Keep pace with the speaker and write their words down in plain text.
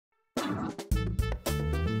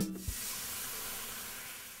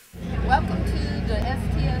Welcome to the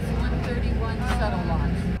STS-131 shuttle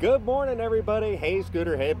launch. Good morning, everybody. Hey,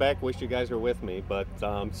 Scooter. Hey, Beck. Wish you guys were with me, but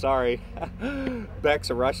sorry. Beck's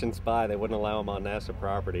a Russian spy. They wouldn't allow him on NASA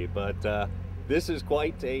property, but this is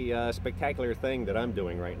quite a spectacular thing that I'm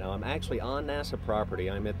doing right now. I'm actually on NASA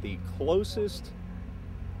property. I'm at the closest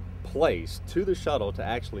place to the shuttle to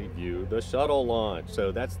actually view the shuttle launch.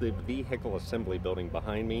 So that's the vehicle assembly building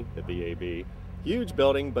behind me, the VAB. Huge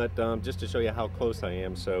building, but just to show you how close I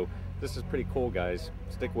am. So this is pretty cool, guys.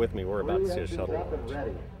 Stick with me. We're about to see a shuttle launch.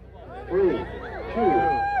 3, 2,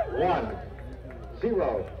 1,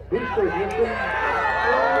 0. Booster ignition.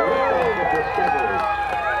 Liftoff of Discovery.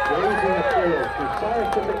 Raising the sails to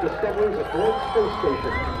scientific discoveries aboard Space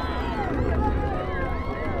Station.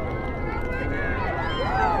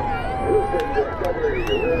 Houston Discovery,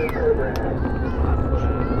 the real program.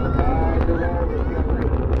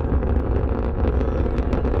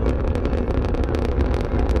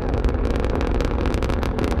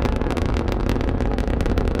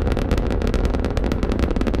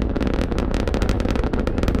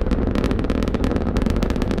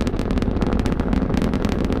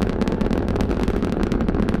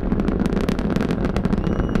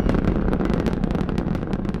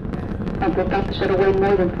 The shuttle weighed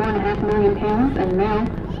more than 4.5 million pounds, and now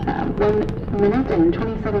 1 minute and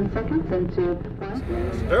 27 seconds into flight.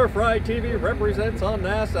 StirfryTV represents on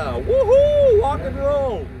NASA. Woohoo! Rock and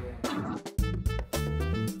roll!